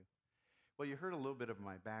Well, you heard a little bit of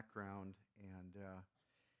my background, and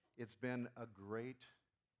it's been a great,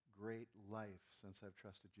 great life since I've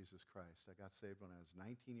trusted Jesus Christ. I got saved when I was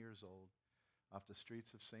 19 years old off the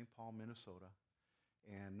streets of St. Paul, Minnesota,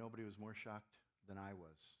 and nobody was more shocked than I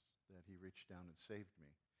was that he reached down and saved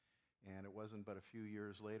me. And it wasn't but a few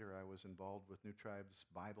years later I was involved with New Tribes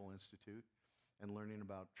Bible Institute and learning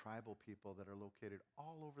about tribal people that are located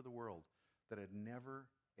all over the world that had never,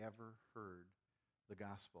 ever heard the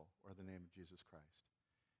gospel or the name of Jesus Christ.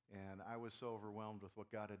 And I was so overwhelmed with what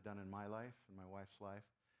God had done in my life and my wife's life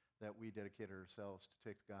that we dedicated ourselves to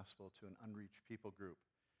take the gospel to an unreached people group.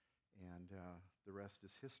 And the rest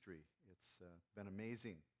is history. It's been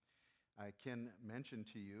amazing. I can mention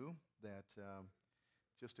to you that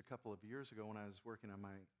just a couple of years ago when I was working on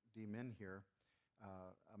my D-Min here,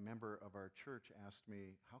 a member of our church asked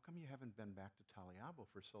me, how come you haven't been back to Taliabo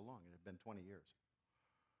for so long? It had been 20 years.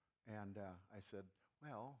 And I said,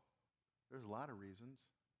 well, there's a lot of reasons,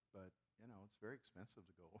 but, it's very expensive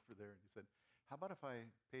to go over there. And he said, how about if I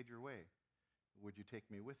paid your way? Would you take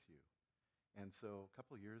me with you? And so a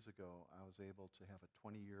couple of years ago, I was able to have a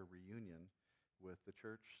 20-year reunion with the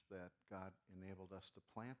church that God enabled us to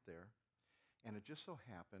plant there. And it just so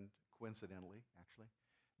happened, coincidentally, actually,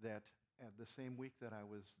 that at the same week that I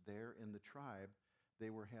was there in the tribe, they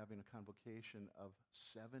were having a convocation of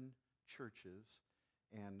 7 churches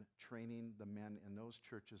and training the men in those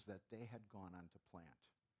churches that they had gone on to plant.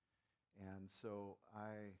 And so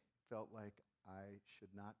I felt like I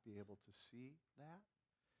should not be able to see that.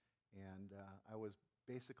 And I was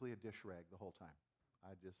basically a dish rag the whole time.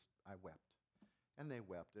 I wept. And they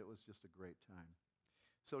wept. It was just a great time.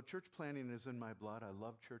 So church planting is in my blood. I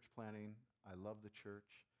love church planting. I love the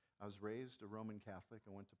church. I was raised a Roman Catholic.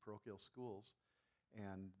 I went to parochial schools.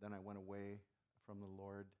 And then I went away from the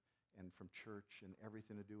Lord and from church and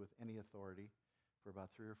everything to do with any authority for about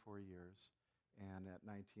 3 or 4 years. And at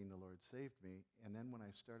 19, the Lord saved me. And then when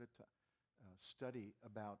I started to study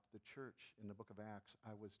about the church in the book of Acts,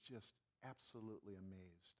 I was just absolutely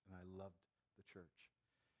amazed. And I loved the church.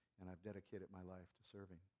 And I've dedicated my life to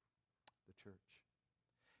serving the church.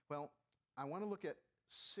 Well, I want to look at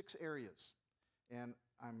 6 areas. And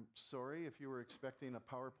I'm sorry if you were expecting a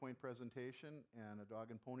PowerPoint presentation and a dog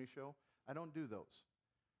and pony show. I don't do those.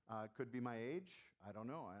 It could be my age. I don't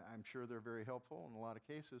know. I'm sure they're very helpful in a lot of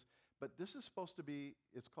cases. But this is supposed to be,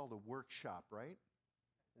 it's called a workshop, right?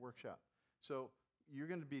 Workshop. So you're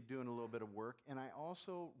going to be doing a little bit of work. And I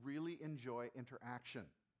also really enjoy interaction.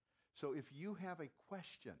 So if you have a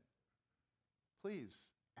question, please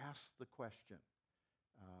ask the question.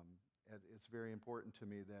 It's very important to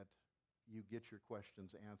me that you get your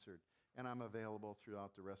questions answered. And I'm available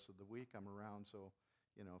throughout the rest of the week. I'm around, so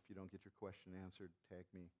if you don't get your question answered, tag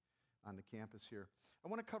me on the campus here. I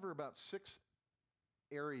want to cover about 6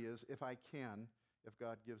 areas, if I can, if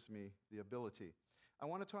God gives me the ability. I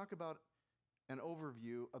want to talk about an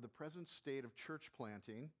overview of the present state of church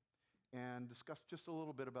planting and discuss just a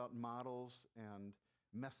little bit about models and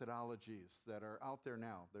methodologies that are out there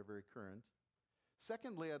now. They're very current.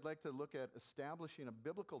 Secondly, I'd like to look at establishing a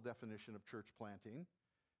biblical definition of church planting.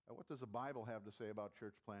 What does the Bible have to say about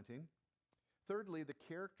church planting? Thirdly, the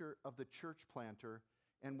character of the church planter.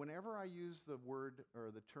 And whenever I use the word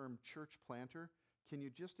or the term church planter, can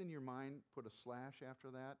you just in your mind put a slash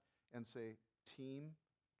after that and say team,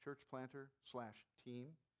 church planter / team?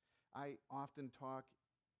 I often talk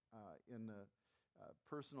in the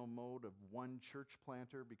personal mode of one church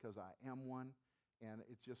planter because I am one, and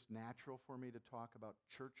it's just natural for me to talk about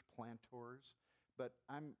church plantors. But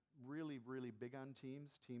I'm really, really big on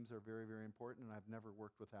teams. Teams are very, very important, and I've never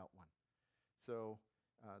worked without one. So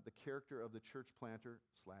the character of the church planter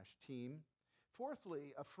 / team.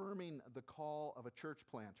 Fourthly, affirming the call of a church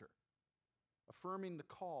planter. Affirming the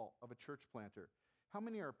call of a church planter. How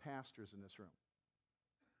many are pastors in this room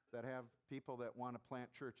that have people that want to plant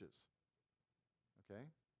churches? Okay,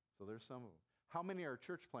 so there's some of them. How many are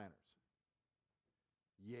church planters?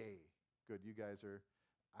 Yay, good, you guys are,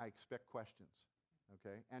 I expect questions,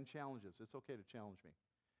 okay, and challenges. It's okay to challenge me.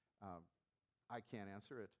 I can't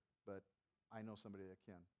answer it, but I know somebody that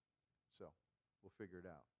can, so we'll figure it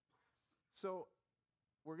out. So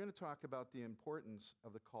we're going to talk about the importance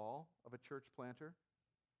of the call of a church planter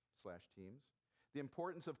 / teams, the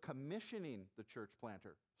importance of commissioning the church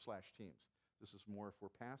planter / teams. This is more for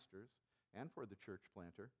pastors and for the church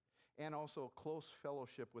planter, and also close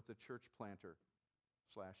fellowship with the church planter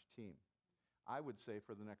 / team. I would say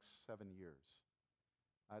for the next 7 years.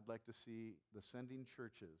 I'd like to see the sending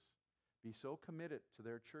churches be so committed to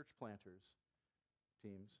their church planters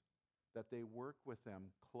teams that they work with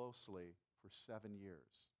them closely for 7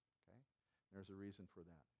 years. Okay? There's a reason for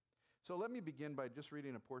that. So let me begin by just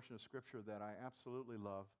reading a portion of Scripture that I absolutely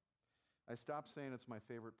love. I stopped saying it's my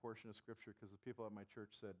favorite portion of Scripture because the people at my church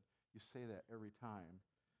said, you say that every time.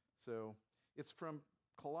 So it's from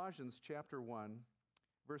Colossians chapter 1,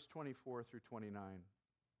 verse 24 through 29.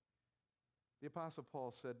 The Apostle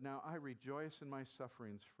Paul said, "Now I rejoice in my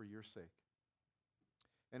sufferings for your sake.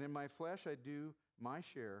 And in my flesh I do my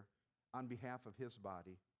share on behalf of his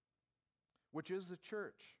body, which is the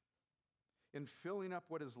church, in filling up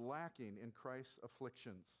what is lacking in Christ's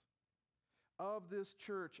afflictions. Of this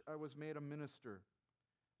church I was made a minister,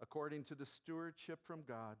 according to the stewardship from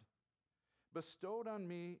God, bestowed on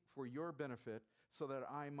me for your benefit, so that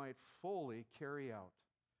I might fully carry out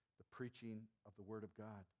the preaching of the Word of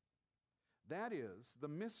God. That is the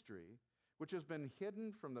mystery which has been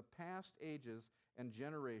hidden from the past ages and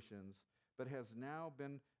generations, but has now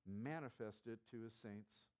been manifested to his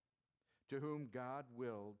saints, to whom God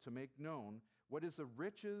willed to make known what is the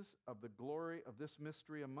riches of the glory of this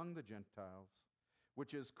mystery among the Gentiles,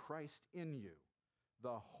 which is Christ in you,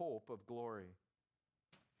 the hope of glory.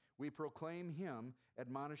 We proclaim him,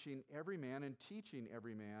 admonishing every man and teaching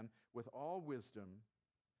every man with all wisdom,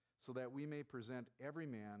 so that we may present every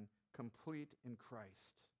man complete in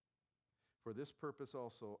Christ. For this purpose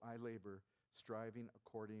also I labor, striving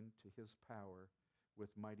according to his power,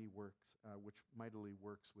 with mighty works, which mightily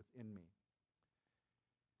works within me."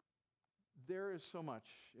 There is so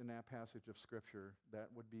much in that passage of Scripture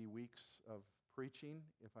that would be weeks of preaching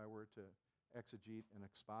if I were to exegete and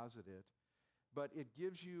exposit it. But it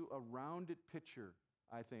gives you a rounded picture,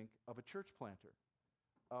 I think, of a church planter,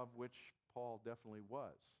 of which Paul definitely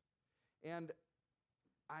was. And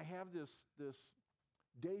I have this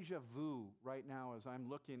deja vu right now as I'm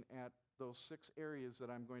looking at those 6 areas that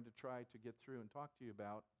I'm going to try to get through and talk to you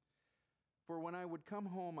about. For when I would come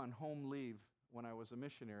home on home leave when I was a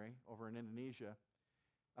missionary over in Indonesia,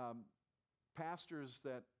 pastors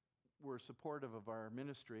that were supportive of our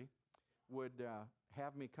ministry would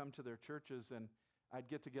have me come to their churches, and I'd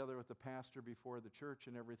get together with the pastor before the church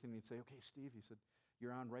and everything. He'd say, "Okay, Steve," he said,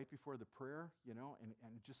 "you're on right before the prayer,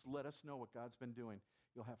 and just let us know what God's been doing.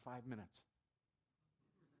 You'll have 5 minutes."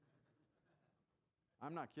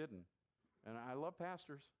 I'm not kidding. And I love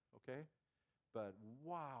pastors, okay? But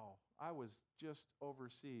wow, I was just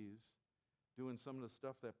overseas doing some of the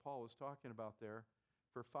stuff that Paul was talking about there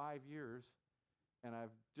for 5 years, and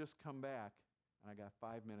I've just come back, and I got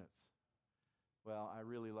 5 minutes. Well, I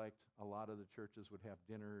really liked a lot of the churches would have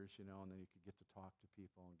dinners, and then you could get to talk to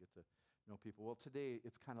people and get to know people. Well, today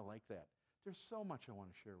it's kind of like that. There's so much I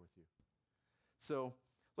want to share with you. So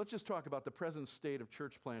let's just talk about the present state of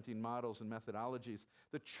church planting models and methodologies.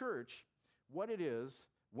 The church, what it is,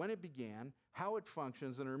 when it began, how it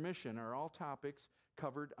functions, and our mission are all topics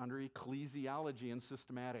covered under ecclesiology and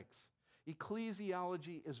systematics.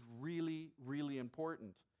 Ecclesiology is really, really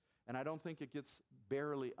important, and I don't think it gets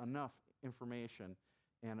barely enough information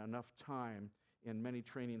and enough time in many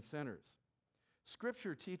training centers.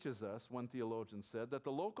 Scripture teaches us, one theologian said, that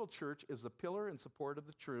the local church is the pillar and support of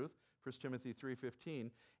the truth, 1 Timothy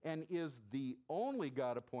 3:15, and is the only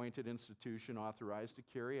God-appointed institution authorized to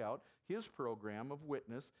carry out his program of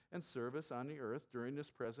witness and service on the earth during this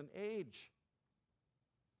present age.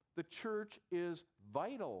 The church is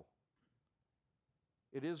vital.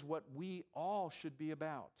 It is what we all should be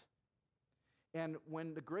about. And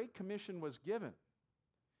when the Great Commission was given,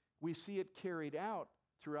 we see it carried out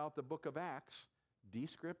throughout the book of Acts,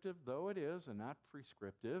 descriptive though it is and not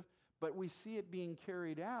prescriptive, but we see it being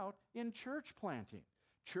carried out in church planting.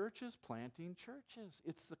 Churches planting churches.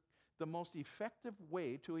 It's the most effective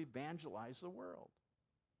way to evangelize the world.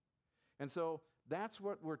 And so that's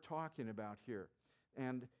what we're talking about here.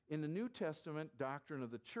 And in the New Testament doctrine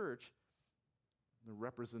of the church, the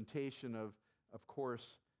representation of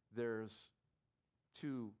course, there's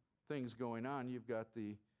 2 things going on. You've got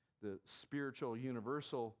the spiritual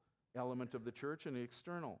universal element of the church and the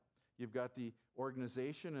external. You've got the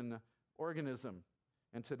organization and the organism.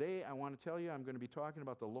 And today I want to tell you I'm going to be talking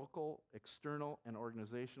about the local, external, and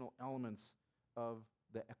organizational elements of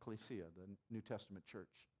the ecclesia, the New Testament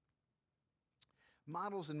church.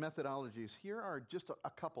 Models and methodologies. Here are just a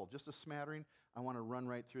couple, just a smattering. I want to run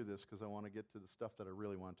right through this because I want to get to the stuff that I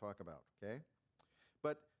really want to talk about, okay?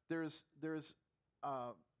 But there's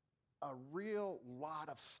a real lot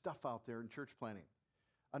of stuff out there in church planting.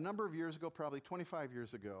 A number of years ago, probably 25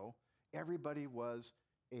 years ago, everybody was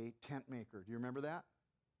a tent maker. Do you remember that?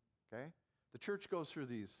 Okay? The church goes through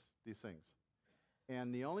these things.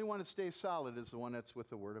 And the only one that stays solid is the one that's with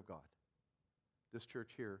the Word of God. This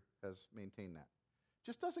church here has maintained that.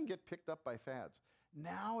 Just doesn't get picked up by fads.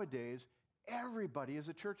 Nowadays, everybody is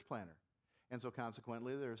a church planter. And so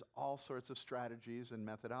consequently, there's all sorts of strategies and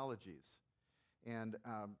methodologies. And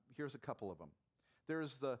here's a couple of them.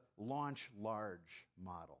 There's the launch large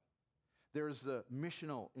model. There's the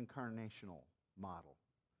missional incarnational model.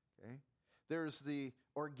 Okay? There's the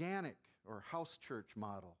organic or house church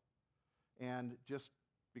model. And just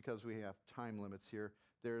because we have time limits here,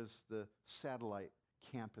 there's the satellite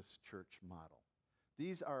campus church model.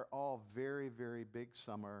 These are all very, very big.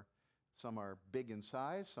 Some are big in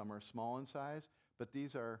size, some are small in size, but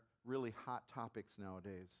these are really hot topics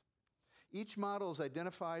nowadays. Each model is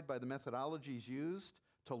identified by the methodologies used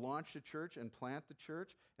to launch the church and plant the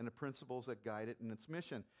church and the principles that guide it in its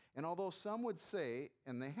mission. And although some would say,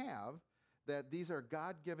 and they have, that these are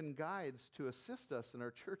God-given guides to assist us in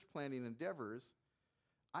our church planting endeavors,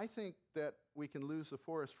 I think that we can lose the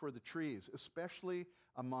forest for the trees, especially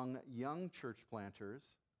among young church planters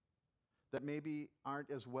that maybe aren't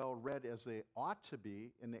as well read as they ought to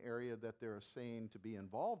be in the area that they're saying to be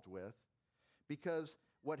involved with, because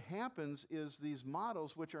what happens is these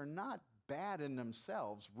models, which are not bad in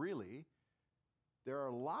themselves, really, there are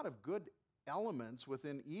a lot of good elements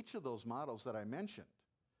within each of those models that I mentioned,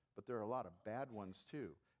 but there are a lot of bad ones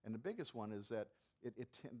too. And the biggest one is that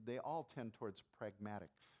they all tend towards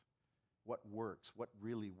pragmatics. What works, what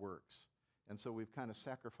really works. And so we've kind of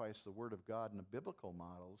sacrificed the Word of God and the biblical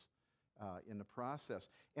models in the process.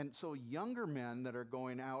 And so younger men that are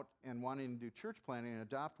going out and wanting to do church planting and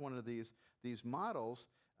adopt one of these models,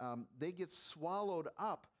 they get swallowed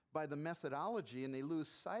up by the methodology and they lose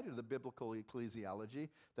sight of the biblical ecclesiology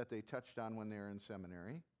that they touched on when they were in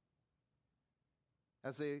seminary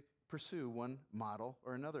as they pursue one model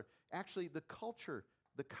or another. Actually, the culture,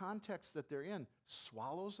 the context that they're in,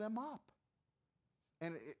 swallows them up.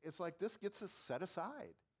 And it's like this gets us set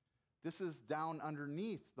aside. This is down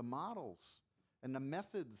underneath the models and the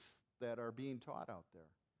methods that are being taught out there.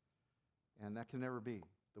 And that can never be.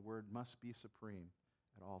 The Word must be supreme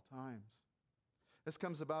at all times. This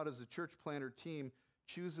comes about as the church planter team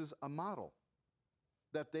chooses a model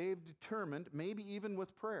that they've determined, maybe even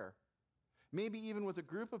with prayer, maybe even with a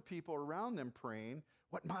group of people around them praying,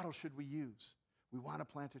 what model should we use? We want to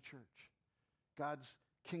plant a church. God's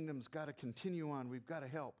kingdom's got to continue on. We've got to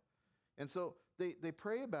help. And so they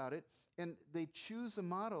pray about it, and they choose a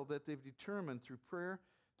model that they've determined through prayer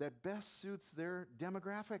that best suits their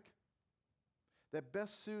demographic, that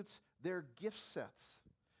best suits their gift sets,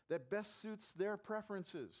 that best suits their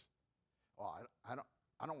preferences. Oh, I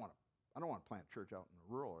don't want to plant a church out in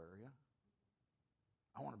a rural area.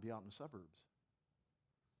 I want to be out in the suburbs.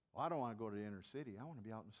 Well, I don't want to go to the inner city. I want to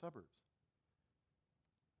be out in the suburbs.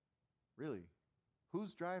 Really,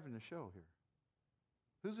 who's driving the show here?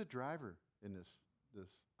 Who's the driver in this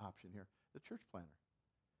option here? The church planter.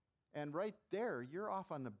 And right there, you're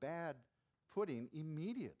off on the bad footing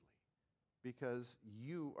immediately because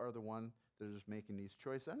you are the one that is making these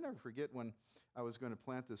choices. I'll never forget when I was going to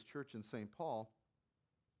plant this church in St. Paul.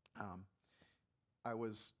 I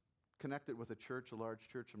was connected with a church, a large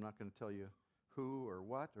church. I'm not going to tell you who or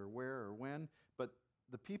what or where or when, but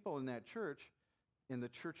the people in that church, in the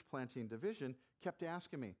church planting division, kept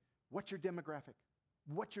asking me, what's your demographic?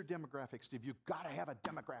 What's your demographic, Steve? You've got to have a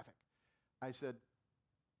demographic. I said,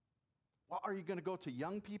 well, are you going to go to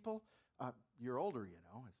young people? You're older, you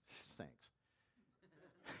know. Thanks.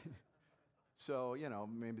 So, you know,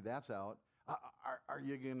 maybe that's out. Are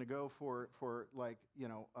you going to go for like, you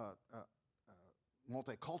know,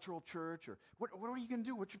 multicultural church? Or what are you going to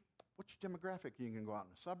do? What's your demographic? Are you going to go out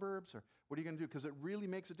in the suburbs? Or what are you going to do? Because it really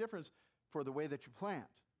makes a difference for the way that you plant.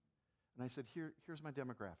 And I said, here's my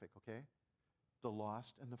demographic, okay? The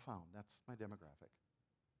lost and the found. That's my demographic.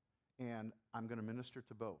 And I'm going to minister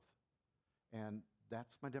to both. And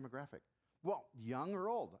that's my demographic. Well, young or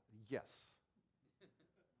old? Yes.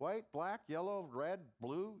 White, black, yellow, red,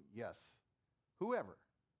 blue? Yes. Whoever.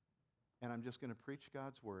 And I'm just going to preach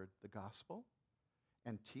God's word, the gospel,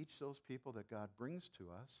 and teach those people that God brings to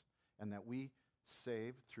us and that we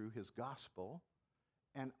save through his gospel.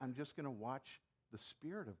 And I'm just going to watch the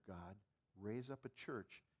Spirit of God raise up a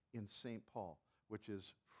church in St. Paul, which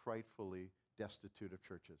is frightfully destitute of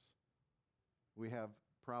churches. We have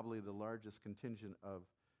probably the largest contingent of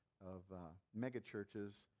mega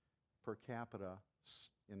churches per capita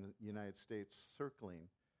in the United States circling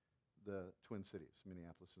the Twin Cities,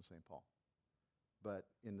 Minneapolis and St. Paul. But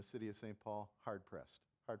in the city of St. Paul, hard-pressed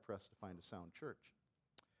to find a sound church.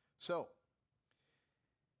 So,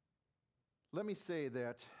 let me say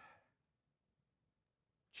that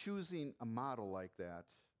choosing a model like that,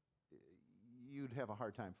 you'd have a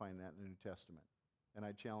hard time finding that in the New Testament. And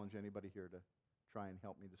I challenge anybody here to try and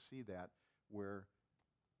help me to see that, where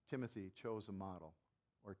Timothy chose a model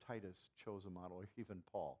or Titus chose a model, or even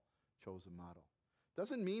Paul chose a model.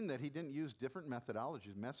 Doesn't mean that he didn't use different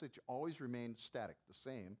methodologies. Message always remained static, the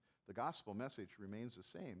same. The gospel message remains the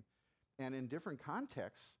same. And in different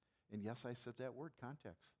contexts, and yes, I said that word,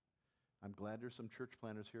 context. I'm glad there's some church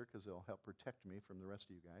planners here because they'll help protect me from the rest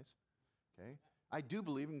of you guys. Okay? I do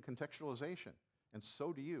believe in contextualization, and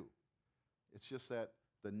so do you. It's just that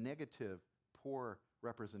the negative, poor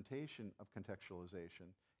representation of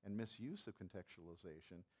contextualization and misuse of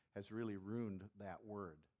contextualization has really ruined that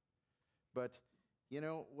word. But,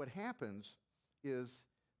 what happens is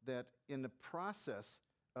that in the process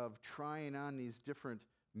of trying on these different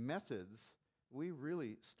methods, we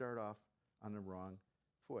really start off on the wrong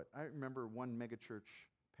foot. I remember one megachurch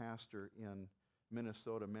pastor in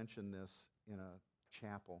Minnesota mentioned this in a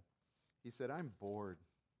chapel. He said, "I'm bored.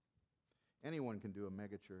 Anyone can do a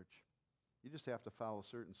megachurch. You just have to follow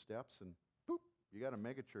certain steps and boop, you got a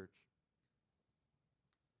megachurch."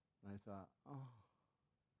 And I thought,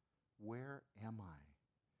 where am I?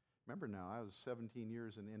 Remember now, I was 17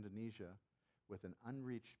 years in Indonesia with an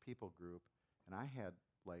unreached people group, and I had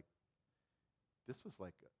this was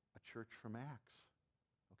like a church from Acts,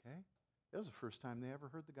 okay? It was the first time they ever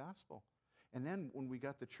heard the gospel. And then when we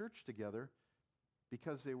got the church together,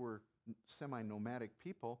 because they were semi-nomadic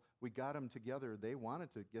people, we got them together. They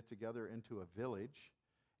wanted to get together into a village,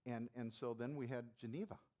 and so then we had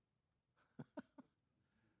Geneva.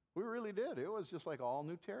 We really did. It was just like all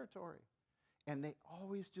new territory. And they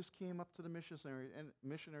always just came up to the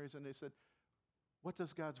missionaries and they said, "What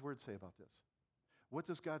does God's word say about this? What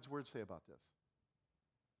does God's word say about this?"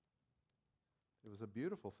 It was a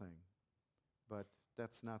beautiful thing, but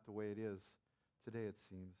that's not the way it is today, it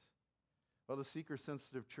seems. Well, the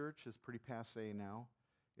seeker-sensitive church is pretty passé now.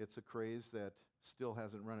 It's a craze that still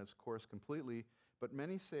hasn't run its course completely, but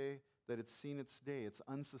many say that it's seen its day. It's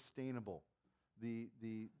unsustainable.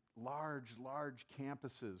 The large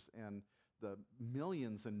campuses and the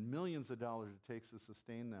millions and millions of dollars it takes to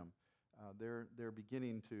sustain them, they're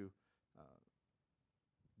beginning to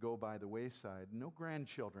go by the wayside. No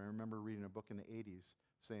grandchildren. I remember reading a book in the 80s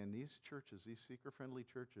saying these churches, these seeker-friendly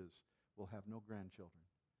churches, will have no grandchildren.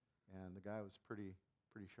 And the guy was pretty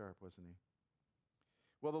sharp, wasn't he?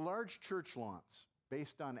 Well, the large church launch,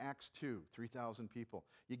 based on Acts 2, 3,000 people.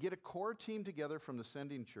 You get a core team together from the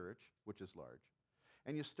sending church, which is large,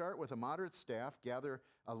 and you start with a moderate staff, gather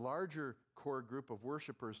a larger core group of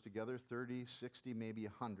worshipers together, 30, 60, maybe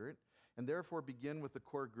 100, and therefore begin with the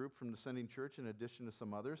core group from the sending church in addition to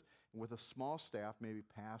some others, and with a small staff, maybe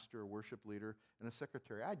pastor, a worship leader, and a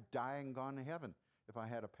secretary. I'd die and gone to heaven if I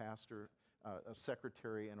had a pastor, a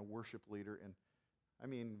secretary, and a worship leader. And I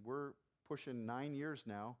mean, we're pushing 9 years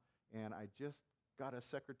now, and I just got a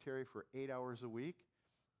secretary for 8 hours a week,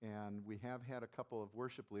 and we have had a couple of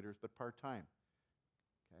worship leaders, but part-time.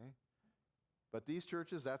 Okay? But these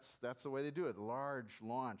churches, that's the way they do it, large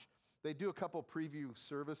launch. They do a couple preview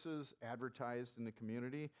services advertised in the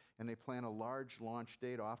community, and they plan a large launch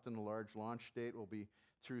date. Often the large launch date will be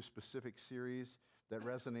through specific series that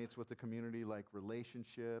resonates with the community, like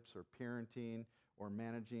relationships or parenting or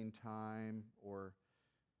managing time or,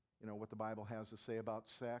 what the Bible has to say about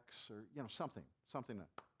sex or, something to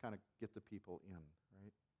kind of get the people in,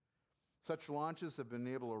 right? Such launches have been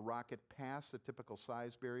able to rocket past the typical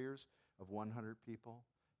size barriers of 100 people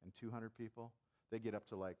and 200 people. They get up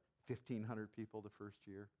to 1,500 people the first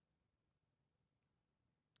year.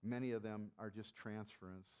 Many of them are just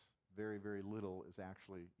transference. Very, very little is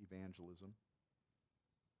actually evangelism.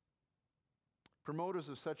 Promoters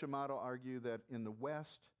of such a model argue that in the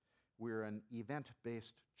West, we're an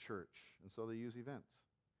event-based church, and so they use events.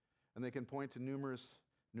 And they can point to numerous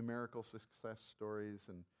numerical success stories,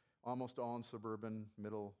 and almost all in suburban,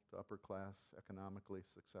 middle to upper class, economically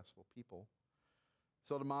successful people.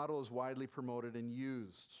 So the model is widely promoted and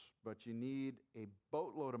used, but you need a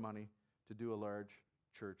boatload of money to do a large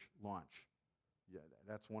church launch. Yeah,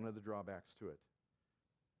 that's one of the drawbacks to it.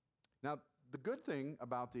 Now, the good thing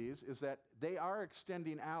about these is that they are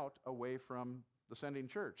extending out away from the sending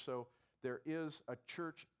church. So there is a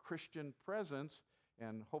church Christian presence,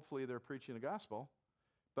 and hopefully they're preaching the gospel,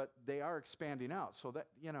 but they are expanding out. So that,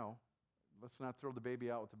 let's not throw the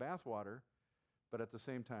baby out with the bathwater, but at the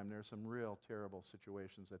same time, there's some real terrible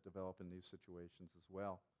situations that develop in these situations as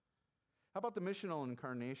well. How about the missional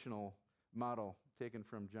incarnational model taken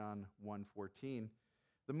from John 1:14?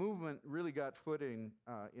 The movement really got footing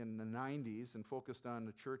in the 90s and focused on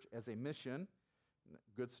the church as a mission,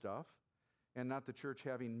 good stuff, and not the church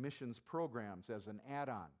having missions programs as an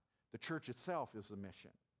add-on. The church itself is the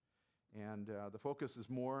mission. And the focus is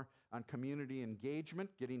more on community engagement,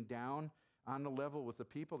 getting down on the level with the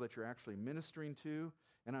people that you're actually ministering to,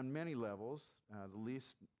 and on many levels, the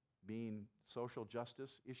least being social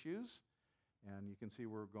justice issues. And you can see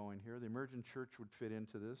where we're going here. The emergent church would fit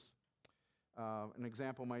into this. An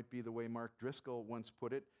example might be the way Mark Driscoll once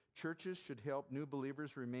put it: churches should help new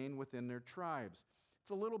believers remain within their tribes.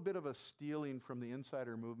 It's a little bit of a stealing from the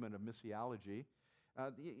insider movement of missiology.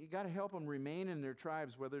 You got to help them remain in their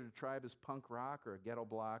tribes, whether the tribe is punk rock or a ghetto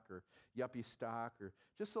block or yuppie stock, or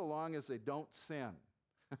just so long as they don't sin.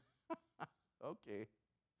 Okay,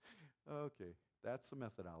 that's the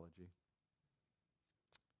methodology.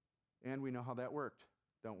 And we know how that worked,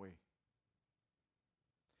 don't we?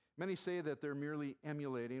 Many say that they're merely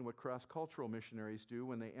emulating what cross-cultural missionaries do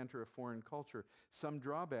when they enter a foreign culture. Some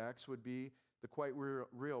drawbacks would be the quite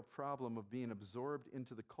real problem of being absorbed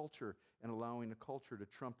into the culture and allowing the culture to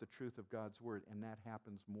trump the truth of God's word, and that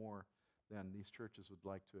happens more than these churches would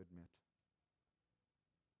like to admit.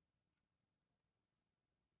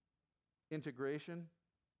 Integration,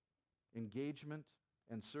 engagement,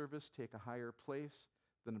 and service take a higher place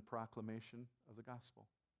than the proclamation of the gospel.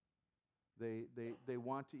 They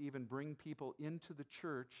want to even bring people into the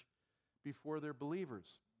church before they're believers,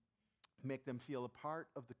 make them feel a part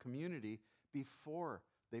of the community before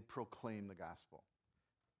they proclaim the gospel.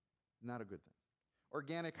 Not a good thing.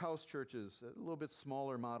 Organic house churches, a little bit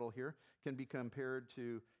smaller model here, can be compared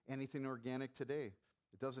to anything organic today.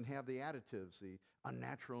 It doesn't have the additives, the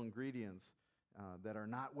unnatural ingredients that are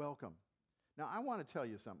not welcome. Now, I want to tell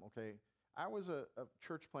you something, okay? I was a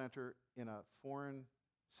church planter in a foreign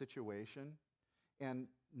situation, and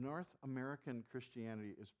North American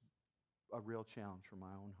Christianity is a real challenge for my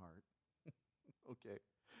own heart. Okay.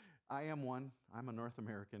 I am one. I'm a North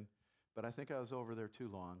American, but I think I was over there too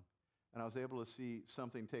long, and I was able to see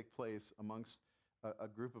something take place amongst a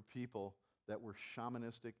group of people that were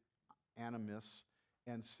shamanistic animists,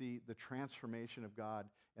 and see the transformation of God,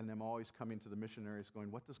 and them always coming to the missionaries going,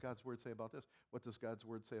 what does God's word say about this? What does God's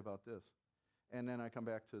word say about this? And then I come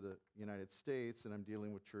back to the United States, and I'm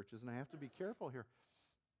dealing with churches, and I have to be careful here,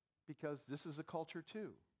 because this is a culture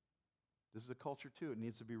too. This is a culture too. It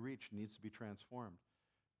needs to be reached, needs to be transformed.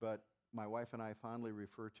 But my wife and I fondly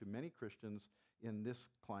refer to many Christians in this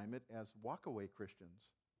climate as walk-away Christians.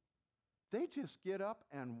 They just get up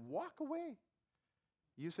and walk away.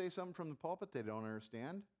 You say something from the pulpit they don't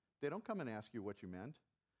understand. They don't come and ask you what you meant.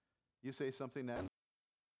 You say something that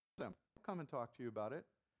them come and talk to you about it.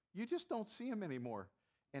 You just don't see them anymore.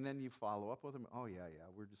 And then you follow up with them. Oh, yeah,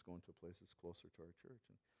 we're just going to a place that's closer to our church.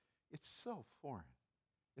 And it's so foreign.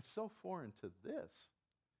 It's so foreign to this.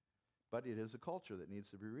 But it is a culture that needs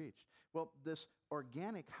to be reached. Well, this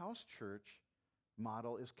organic house church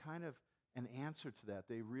model is kind of an answer to that.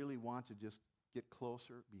 They really want to just get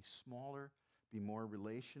closer, be smaller, be more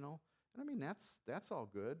relational. And I mean, that's all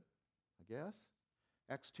good, I guess.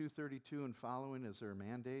 Acts 2:32 and following is their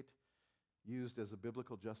mandate, used as a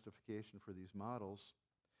biblical justification for these models.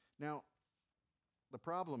 Now, the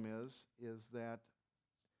problem is that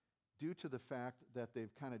due to the fact that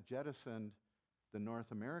they've kind of jettisoned the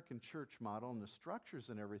North American church model and the structures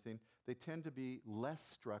and everything, they tend to be less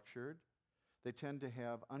structured. They tend to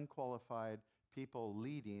have unqualified people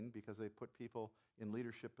leading because they put people in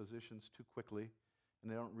leadership positions too quickly,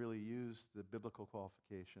 and they don't really use the biblical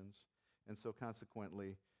qualifications. And so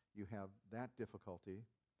consequently, you have that difficulty.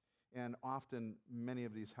 And often, many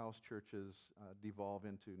of these house churches devolve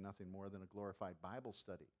into nothing more than a glorified Bible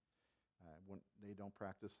study. When they don't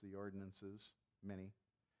practice the ordinances, many.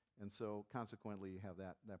 And so consequently, you have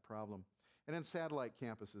that problem. And then satellite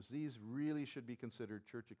campuses. These really should be considered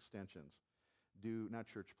church extensions, not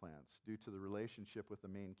church plants, due to the relationship with the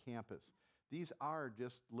main campus. These are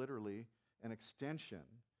just literally an extension.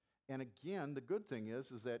 And again, the good thing is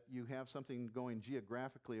that you have something going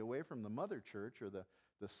geographically away from the mother church or the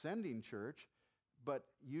sending church, but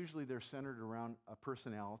usually they're centered around a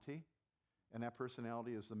personality, and that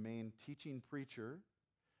personality is the main teaching preacher.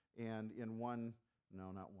 And in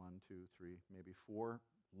maybe 4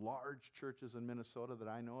 large churches in Minnesota that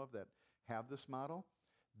I know of that have this model,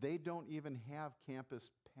 they don't even have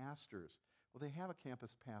campus pastors. Well, they have a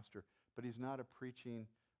campus pastor, but he's not a preaching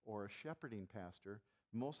or a shepherding pastor.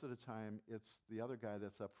 Most of the time, it's the other guy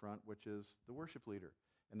that's up front, which is the worship leader,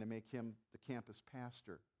 and they make him the campus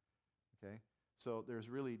pastor, okay? So there's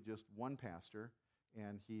really just one pastor,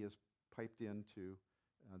 and he is piped into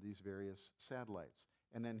these various satellites.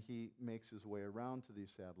 And then he makes his way around to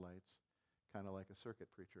these satellites, kind of like a circuit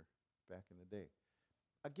preacher back in the day.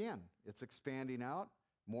 Again, it's expanding out.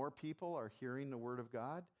 More people are hearing the Word of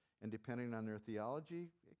God, and depending on their theology,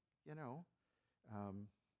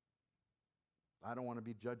 I don't want to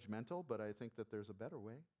be judgmental, but I think that there's a better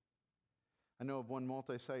way. I know of one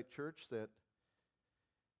multi-site church that,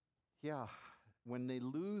 when they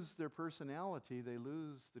lose their personality, they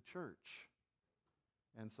lose the church.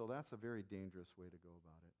 And so that's a very dangerous way to go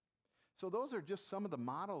about it. So those are just some of the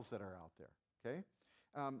models that are out there, okay?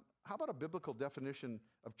 How about a biblical definition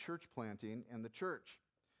of church planting and the church?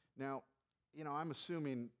 Now, I'm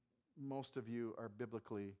assuming most of you are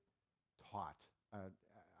biblically taught.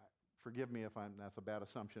 Forgive me if that's a bad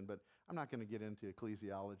assumption, but I'm not going to get into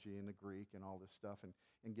ecclesiology and the Greek and all this stuff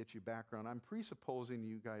and get you background. I'm presupposing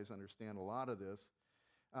you guys understand a lot of this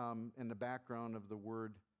in the background of the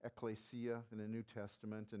word ecclesia in the New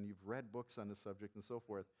Testament, and you've read books on the subject and so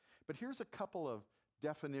forth. But here's a couple of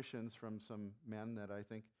definitions from some men that I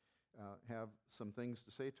think have some things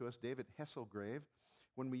to say to us. David Hesselgrave,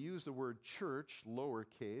 when we use the word church,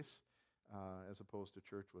 lowercase, as opposed to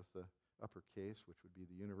church with the uppercase, which would be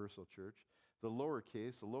the universal church, the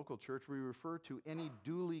lowercase, the local church, we refer to any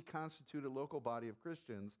duly constituted local body of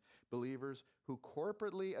Christians, believers, who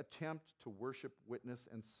corporately attempt to worship, witness,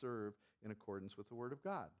 and serve in accordance with the Word of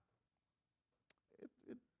God.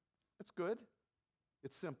 It's good.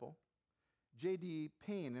 It's simple. J.D.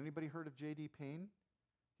 Payne, anybody heard of J.D. Payne?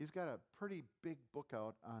 He's got a pretty big book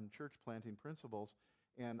out on church planting principles,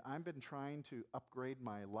 and I've been trying to upgrade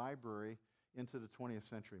my library into the 20th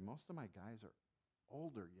century. Most of my guys are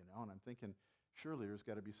older, and I'm thinking, surely there's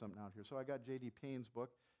got to be something out here. So I got J.D. Payne's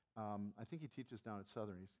book. I think he teaches down at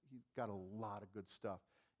Southern. He's got a lot of good stuff.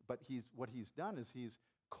 But what he's done is he's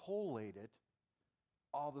collated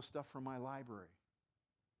all the stuff from my library.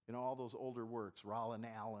 All those older works, Rollin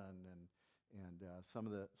Allen and some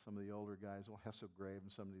of the older guys, Hesselgrave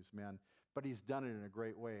and some of these men. But he's done it in a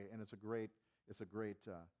great way, and it's a great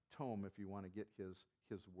tome if you want to get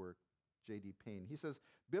his work. J.D. Payne. He says,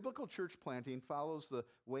 biblical church planting follows the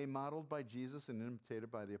way modeled by Jesus and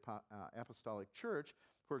imitated by the apostolic church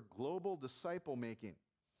for global disciple making.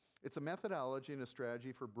 It's a methodology and a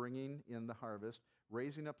strategy for bringing in the harvest,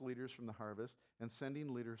 raising up leaders from the harvest, and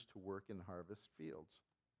sending leaders to work in the harvest fields.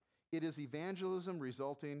 It is evangelism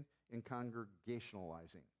resulting in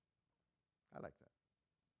congregationalizing. I like that.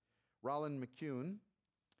 Rollin McCune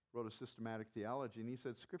wrote a systematic theology, and he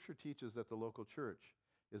said, Scripture teaches that the local church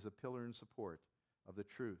is a pillar and support of the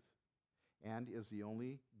truth and is the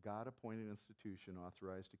only God-appointed institution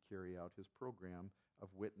authorized to carry out his program of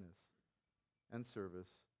witness and service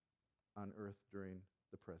on earth during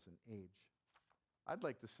the present age. I'd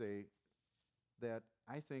like to say that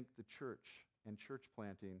I think the church and church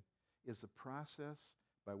planting is a process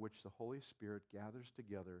by which the Holy Spirit gathers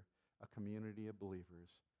together a community of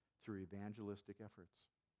believers through evangelistic efforts,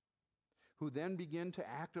 who then begin to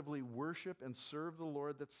actively worship and serve the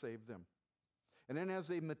Lord that saved them. And then as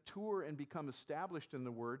they mature and become established in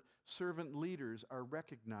the Word, servant leaders are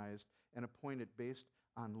recognized and appointed based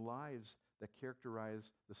on lives that characterize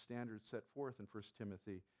the standards set forth in 1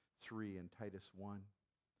 Timothy 3 and Titus 1.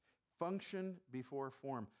 Function before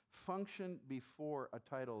form. Function before a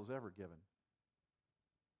title is ever given.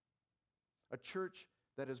 A church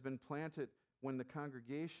that has been planted when the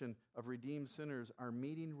congregation of redeemed sinners are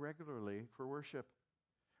meeting regularly for worship,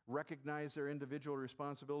 recognize their individual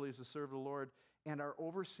responsibilities to serve the Lord, and are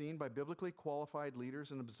overseen by biblically qualified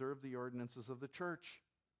leaders and observe the ordinances of the church.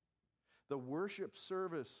 The worship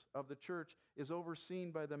service of the church is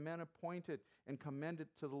overseen by the men appointed and commended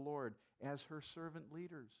to the Lord as her servant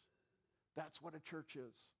leaders. That's what a church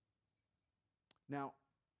is. Now,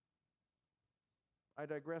 I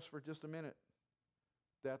digress for just a minute.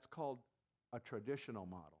 That's called a traditional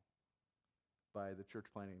model by the church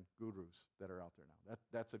planting gurus that are out there now.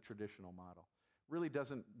 That's a traditional model. Really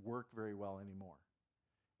doesn't work very well anymore.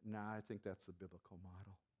 Now, I think that's the biblical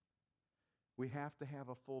model. We have to have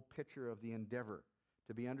a full picture of the endeavor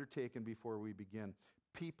to be undertaken before we begin.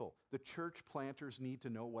 People, the church planters need to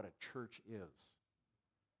know what a church is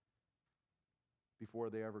before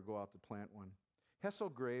they ever go out to plant one.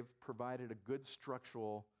 Hesselgrave provided a good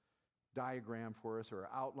structural diagram for us or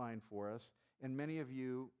outline for us, and many of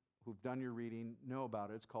you who've done your reading know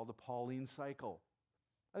about it. It's called the Pauline cycle.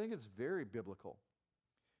 I think it's very biblical.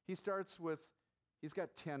 He's got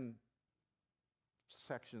 10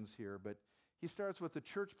 sections here, but he starts with the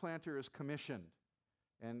church planter is commissioned.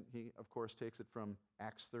 And he, of course, takes it from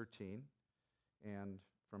Acts 13 and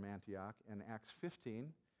from Antioch, and Acts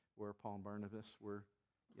 15, where Paul and Barnabas were,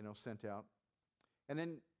 sent out. And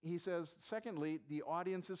then he says, secondly, the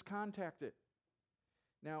audience is contacted.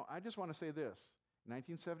 Now, I just want to say this. In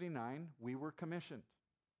 1979, we were commissioned.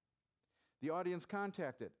 The audience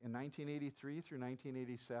contacted. In 1983 through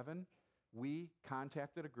 1987, we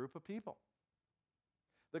contacted a group of people.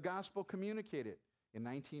 The gospel communicated. In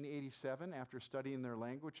 1987, after studying their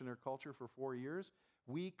language and their culture for 4 years,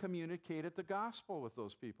 we communicated the gospel with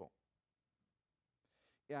those people.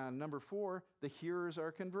 And number 4, the hearers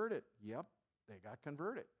are converted. Yep, they got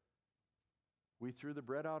converted. We threw the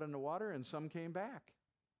bread out in the water and some came back.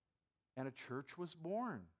 And a church was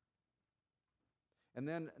born. And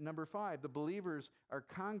then number 5, the believers are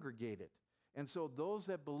congregated. And so those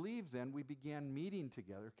that believed then, we began meeting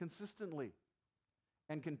together consistently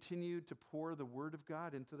and continued to pour the word of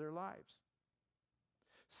God into their lives.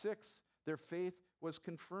 6, their faith was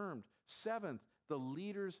confirmed. 7th, the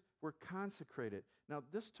leaders were consecrated. Now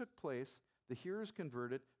this took place, the hearers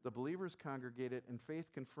converted, the believers congregated, and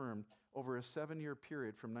faith confirmed over a 7-year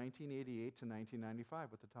period from 1988 to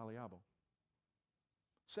 1995 with the Taliabo.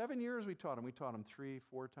 7 years we taught them. We taught them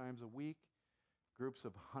 3-4 times a week, groups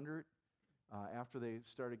of 100. After they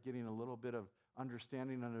started getting a little bit of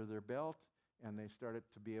understanding under their belt, and they started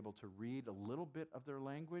to be able to read a little bit of their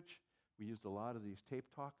language. We used a lot of these tape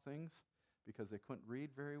talk things because they couldn't read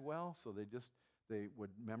very well, so they would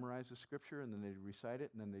memorize the scripture, and then they'd recite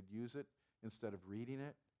it, and then they'd use it instead of reading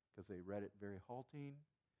it because they read it very halting.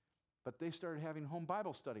 But they started having home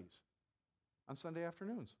Bible studies on Sunday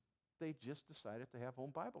afternoons. They just decided to have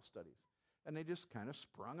home Bible studies, and they just kind of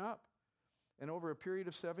sprung up. And over a period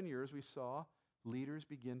of 7 years, we saw leaders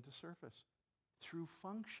begin to surface through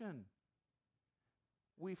function.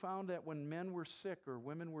 We found that when men were sick or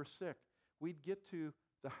women were sick, we'd get to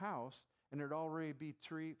the house and there'd already be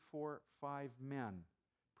 3, 4, 5 men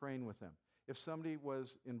praying with them. If somebody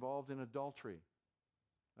was involved in adultery,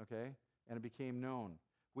 okay, and it became known,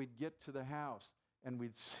 we'd get to the house and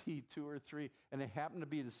we'd see 2 or 3, and they happened to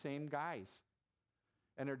be the same guys.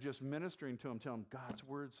 And they're just ministering to them, telling them, God's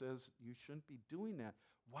word says you shouldn't be doing that.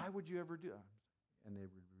 Why would you ever do that? And they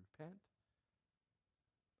would repent.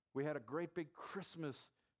 We had a great big Christmas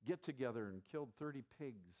get-together and killed 30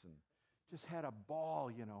 pigs and just had a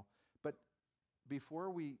ball, But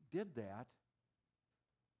before we did that,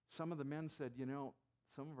 some of the men said,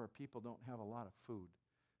 some of our people don't have a lot of food.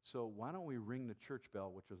 So why don't we ring the church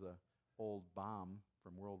bell, which was an old bomb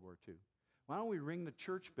from World War II. Why don't we ring the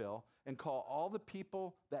church bell and call all the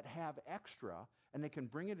people that have extra, and they can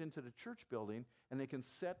bring it into the church building, and they can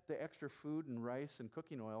set the extra food and rice and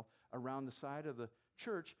cooking oil around the side of the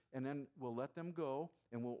church, and then we'll let them go,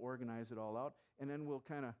 and we'll organize it all out, and then we'll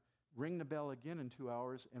kind of ring the bell again in 2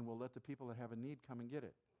 hours, and we'll let the people that have a need come and get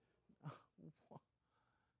it.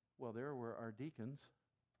 Well, there were our deacons.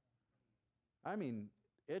 I mean,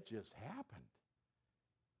 it just happened.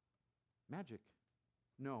 Magic.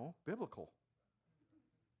 No, biblical.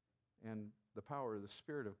 And the power of the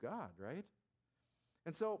Spirit of God, right?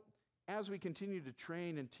 And so, as we continued to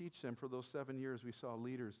train and teach them for those 7 years, we saw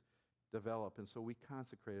leaders develop. And so we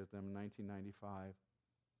consecrated them in 1995.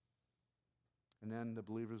 And then the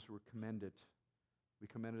believers were commended. We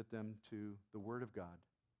commended them to the Word of God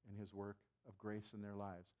and His work of grace in their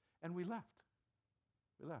lives. And we left.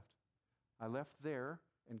 We left. I left there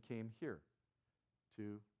and came here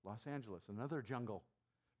to Los Angeles, another jungle,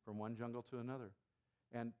 from one jungle to another.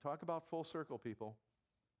 And talk about full circle, people.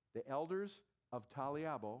 The elders of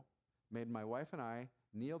Taliabo made my wife and I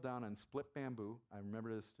kneel down and split bamboo. I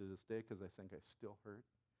remember this to this day because I think I still hurt.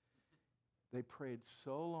 They prayed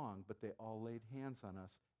so long, but they all laid hands on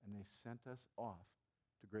us, and they sent us off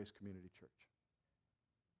to Grace Community Church.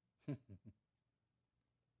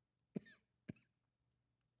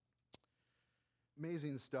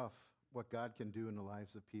 Amazing stuff, what God can do in the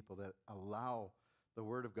lives of people that allow the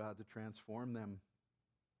Word of God to transform them.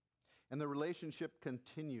 And the relationship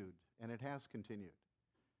continued, and it has continued.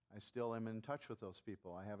 I still am in touch with those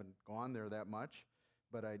people. I haven't gone there that much,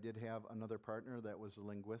 but I did have another partner that was a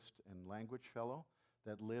linguist and language fellow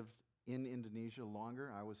that lived in Indonesia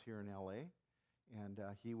longer. I was here in LA, and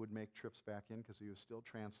he would make trips back in because he was still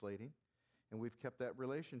translating. And we've kept that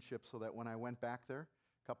relationship so that when I went back there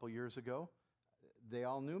a couple years ago, they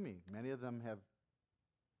all knew me. Many of them have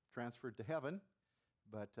transferred to heaven,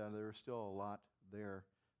 but there were still a lot there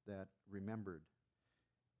that remembered.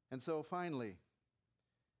 And so finally,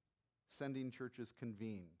 sending churches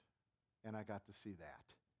convened, and I got to see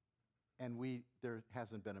that. And there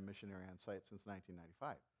hasn't been a missionary on site since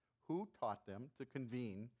 1995. Who taught them to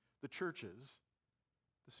convene the churches?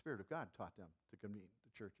 The Spirit of God taught them to convene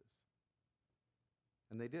the churches.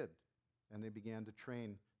 And they did. And they began to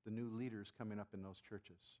train the new leaders coming up in those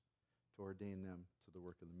churches to ordain them to the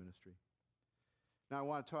work of the ministry. Now I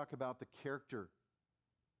want to talk about the character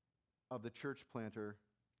of the church planter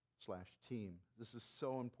 / team. This is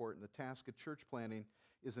so important. The task of church planting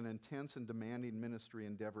is an intense and demanding ministry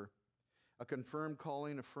endeavor. A confirmed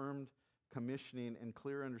calling affirmed commissioning and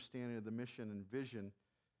clear understanding of the mission and vision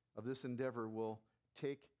of this endeavor will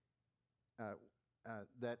take,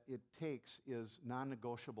 that it takes is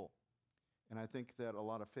non-negotiable. And I think that a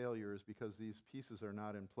lot of failure is because these pieces are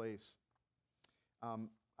not in place.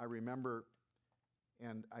 I remember,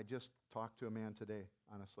 and I just talked to a man today,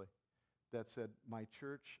 honestly, that said, my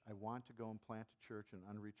church, I want to go and plant a church, an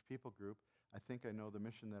unreached people group. I think I know the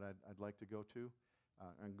mission that I'd like to go to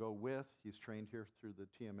and go with. He's trained here through the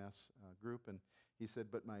TMS group, and he said,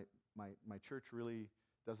 but my church really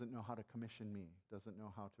doesn't know how to commission me, doesn't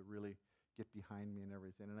know how to really get behind me and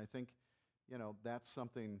everything. And I think, that's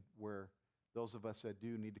something where those of us that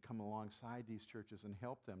do need to come alongside these churches and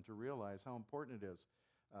help them to realize how important it is.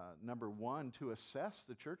 Number one, to assess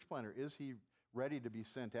the church planter. Is he ready to be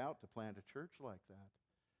sent out to plant a church like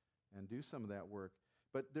that and do some of that work?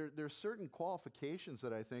 But there's certain qualifications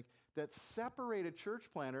that I think that separate a church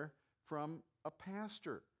planter from a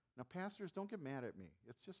pastor. Now, pastors, don't get mad at me.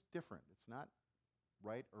 It's just different. It's not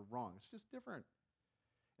right or wrong. It's just different.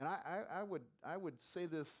 And I would say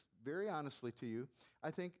this very honestly to you. I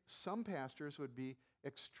think some pastors would be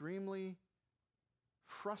extremely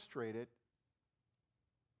frustrated,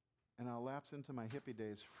 and I'll lapse into my hippie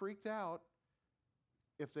days, freaked out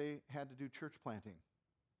if they had to do church planting.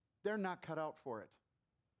 They're not cut out for it.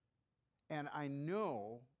 And I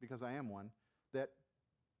know, because I am one, that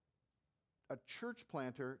a church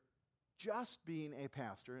planter, just being a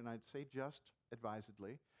pastor, and I'd say just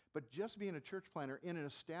advisedly, but just being a church planter in an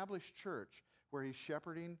established church where he's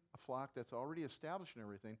shepherding a flock that's already established and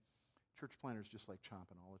everything, church planter's just like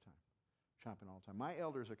chomping all the time. My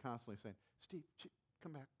elders are constantly saying, Steve,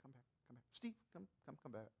 come back. Steve, come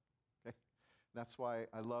back. Okay? That's why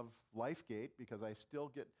I love LifeGate, because I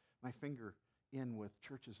still get my finger in with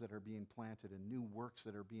churches that are being planted and new works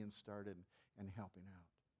that are being started and helping out.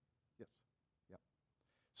 Yes. Yep.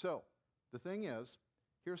 So, the thing is,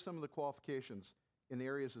 here's some of the qualifications in the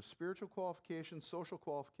areas of spiritual qualifications, social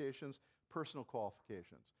qualifications, personal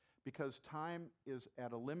qualifications. Because time is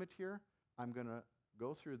at a limit here, I'm going to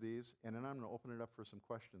go through these, and then I'm going to open it up for some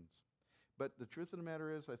questions. But the truth of the matter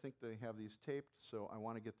is, I think they have these taped, so I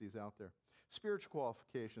want to get these out there. Spiritual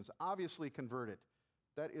qualifications, obviously converted.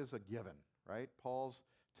 That is a given, right? Paul's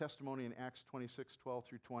testimony in Acts 26:12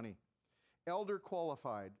 through 20. Elder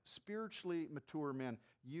qualified, spiritually mature men.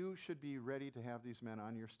 You should be ready to have these men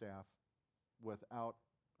on your staff without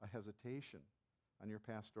a hesitation, on your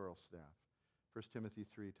pastoral staff. 1 Timothy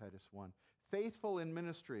 3, Titus 1. Faithful in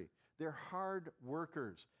ministry. They're hard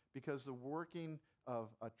workers, because the working of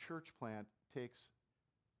a church plant takes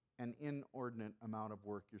an inordinate amount of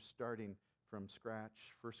work. You're starting from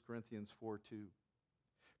scratch. 1 Corinthians 4:2.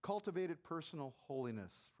 Cultivated personal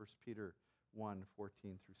holiness. 1 Peter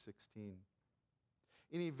 1:14 through 16.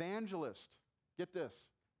 An evangelist, get this,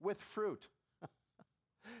 with fruit.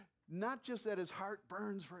 Not just that his heart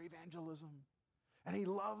burns for evangelism and he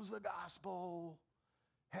loves the gospel.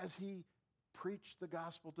 Has he preached the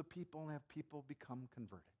gospel to people and have people become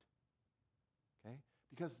converted? Okay?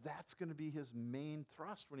 Because that's going to be his main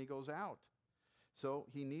thrust when he goes out. So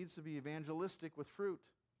he needs to be evangelistic with fruit.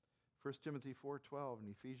 1 Timothy 4:12 and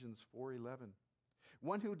Ephesians 4:11.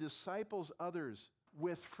 One who disciples others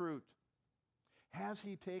with fruit. Has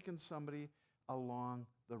he taken somebody along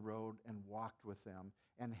the road and walked with them,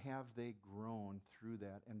 and have they grown through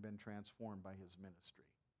that and been transformed by his ministry?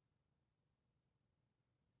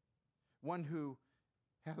 One who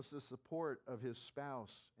has the support of his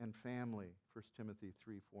spouse and family, 1 Timothy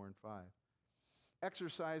 3:4 and 5.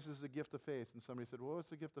 Exercises the gift of faith. And somebody said, well, what's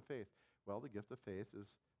the gift of faith? Well, the gift of faith is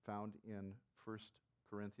found in 1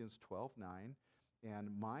 Corinthians 12:9.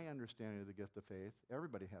 And my understanding of the gift of faith,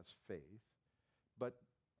 everybody has faith, but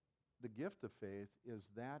the gift of faith is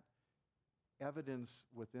that evidence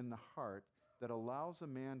within the heart that allows a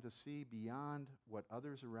man to see beyond what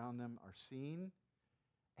others around them are seeing,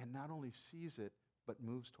 and not only sees it, but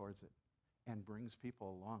moves towards it and brings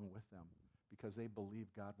people along with them because they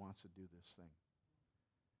believe God wants to do this thing.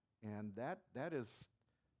 And that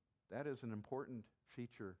is an important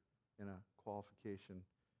feature in a qualification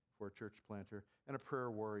for a church planter. And a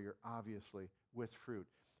prayer warrior, obviously, with fruit.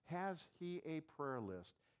 Has he a prayer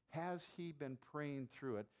list? Has he been praying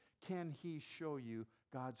through it? Can he show you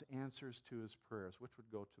God's answers to his prayers, which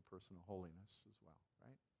would go to personal holiness as well,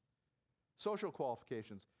 right? Social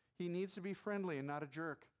qualifications. He needs to be friendly and not a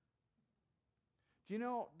jerk. Do you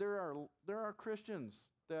know there are Christians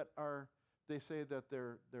that they say that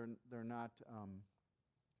they're not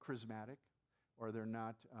charismatic, or they're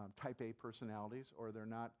not type A personalities, or they're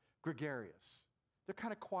not gregarious. They're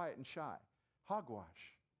kind of quiet and shy.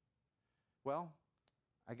 Hogwash. Well,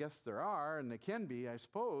 I guess there are, and they can be, I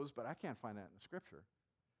suppose, but I can't find that in the Scripture.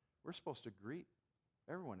 We're supposed to greet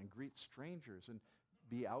everyone and greet strangers and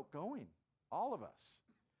be outgoing, all of us.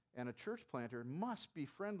 And a church planter must be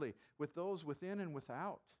friendly with those within and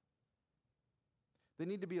without. They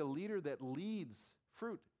need to be a leader that leads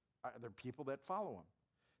fruit. There are people that follow him.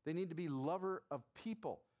 They need to be lover of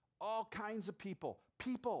people, all kinds of people.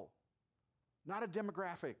 People, not a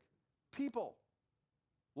demographic. People,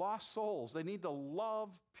 lost souls. They need to love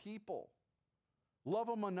people. Love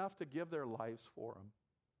them enough to give their lives for them.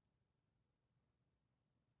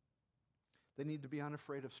 They need to be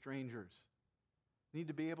unafraid of strangers. They need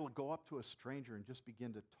to be able to go up to a stranger and just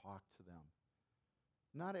begin to talk to them.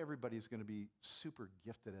 Not everybody's going to be super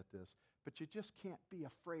gifted at this, but you just can't be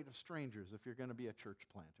afraid of strangers if you're going to be a church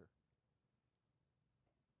planter.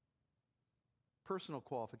 Personal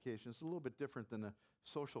qualifications, a little bit different than the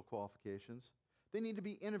social qualifications. They need to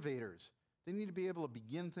be innovators. They need to be able to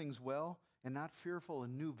begin things well and not fearful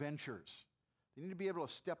in new ventures. They need to be able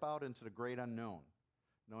to step out into the great unknown,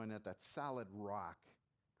 knowing that that solid rock,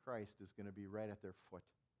 Christ, is going to be right at their foot.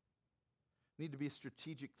 Need to be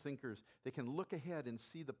strategic thinkers. They can look ahead and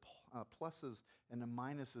see the pluses and the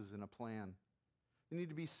minuses in a plan. They need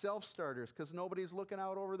to be self-starters because nobody's looking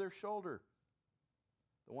out over their shoulder.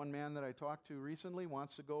 The one man that I talked to recently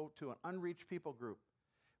wants to go to an unreached people group.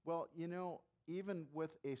 Well, you know, even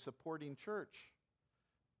with a supporting church,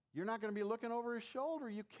 you're not going to be looking over his shoulder.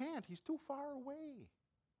 You can't. He's too far away.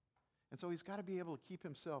 And so he's got to be able to keep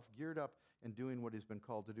himself geared up and doing what he's been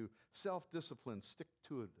called to do. Self-discipline,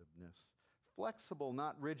 stick-to-itiveness. Flexible,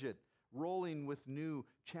 not rigid. Rolling with new,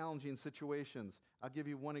 challenging situations. I'll give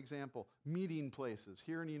you one example. Meeting places.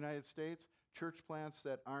 Here in the United States, church plants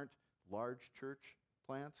that aren't large church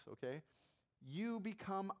plants, okay? You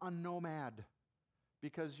become a nomad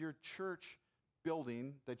because your church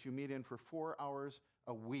building that you meet in for 4 hours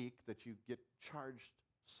a week that you get charged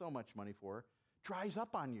so much money for dries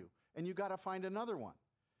up on you, and you got to find another one.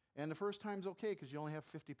 And the first time's okay because you only have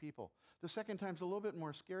 50 people. The second time's a little bit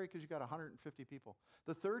more scary because you got 150 people.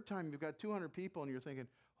 The third time you've got 200 people and you're thinking,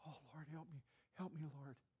 oh, Lord, help me,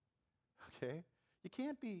 Lord. Okay? You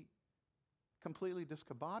can't be completely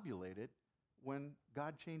discombobulated when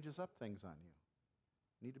God changes up things on you.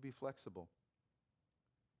 You need to be flexible.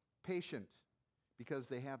 Patient, because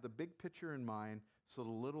they have the big picture in mind so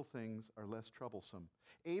the little things are less troublesome.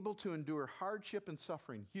 Able to endure hardship and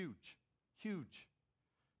suffering. Huge, huge.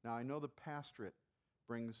 Now, I know the pastorate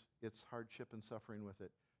brings its hardship and suffering with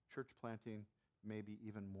it. Church planting, maybe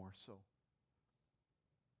even more so.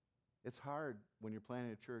 It's hard when you're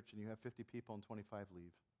planting a church and you have 50 people and 25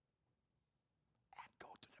 leave. And go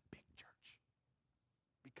to the big church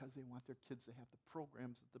because they want their kids to have the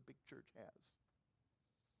programs that the big church has.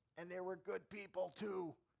 And they were good people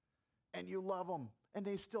too. And you love them. And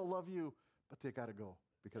they still love you. But they got to go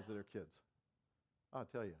because of their kids. I'll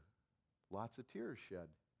tell you, lots of tears shed.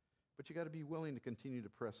 But you got to be willing to continue to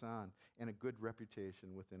press on, and a good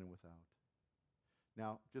reputation within and without.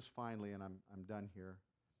 Now, just finally, and I'm done here,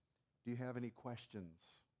 do you have any questions?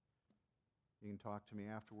 You can talk to me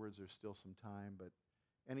afterwards. There's still some time, but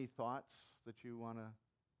any thoughts that you want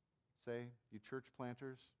to say? You church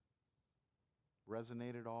planters?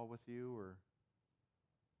 Resonate at all with you, or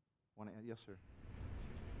want to add? Yes, sir.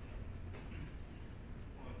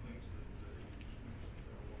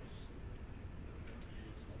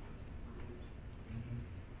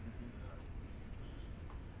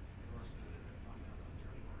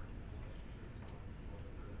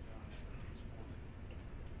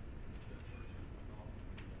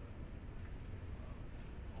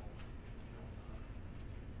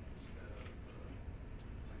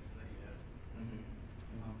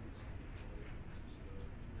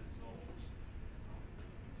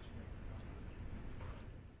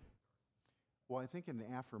 Well, I think an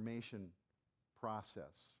affirmation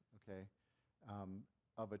process, okay,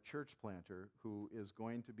 of a church planter who is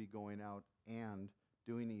going to be going out and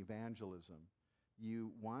doing evangelism,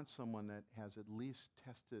 you want someone that has at least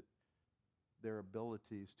tested their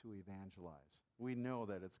abilities to evangelize. We know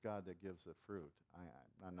that it's God that gives the fruit.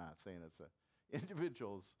 I'm not saying it's an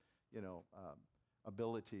individual's,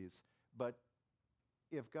 abilities, but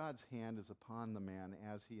if God's hand is upon the man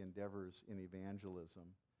as he endeavors in evangelism,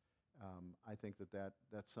 I think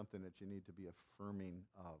that's something that you need to be affirming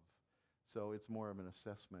of. So it's more of an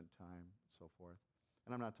assessment time, so forth.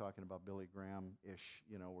 And I'm not talking about Billy Graham-ish,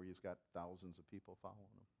 where he's got thousands of people following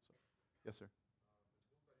him. So, yes, sir.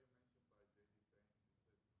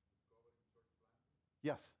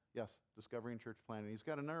 Yes, Discovering Church Planting. He's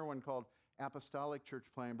got another one called Apostolic Church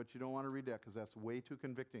Planting, but you don't want to read that because that's way too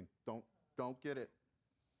convicting. Don't get it.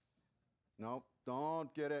 Nope,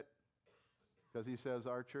 don't get it. Because he says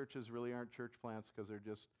our churches really aren't church plants because they're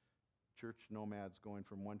just church nomads going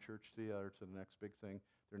from one church to the other to the next big thing.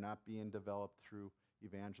 They're not being developed through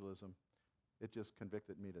evangelism. It just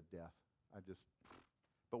convicted me to death.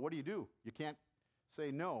 But what do? You can't say,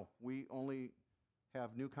 no, we only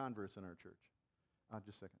have new converts in our church.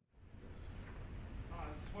 Just a second. I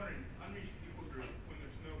was just wondering, unreached people group, when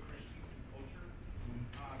there's no Christians in culture,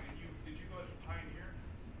 did you go as a pioneer,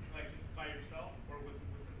 like just by yourself, or was it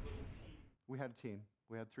with a little team? We had a team.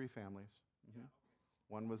 We had 3 families. Mm-hmm. Yeah, okay.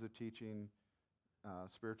 One was a teaching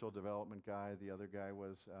spiritual development guy. The other guy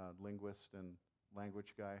was a linguist and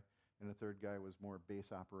language guy. And the third guy was more base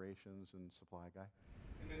operations and supply guy.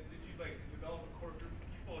 And then did you develop a core group of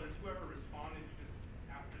people, or did whoever responded just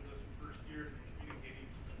after those first years of communicating,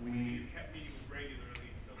 you kept meeting regularly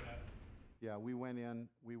so that? Yeah, we went in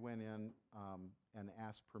and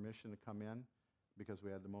asked permission to come in because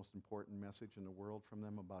we had the most important message in the world from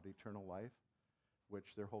them about eternal life,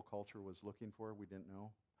 which their whole culture was looking for. We didn't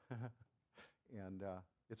know. And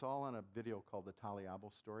it's all on a video called the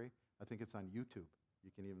Taliabo Story. I think it's on YouTube. You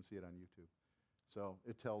can even see it on YouTube. So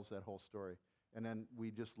it tells that whole story. And then we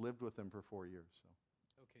just lived with them for 4 years. So.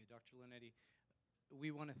 Okay, Dr. Lonetti, we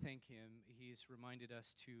want to thank him. He's reminded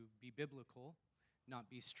us to be biblical, not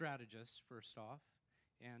be strategists, first off,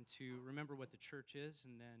 and to remember what the church is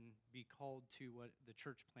and then be called to what the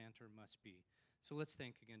church planter must be. So let's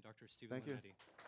thank again Dr. Stephen Thank Lonetti. You.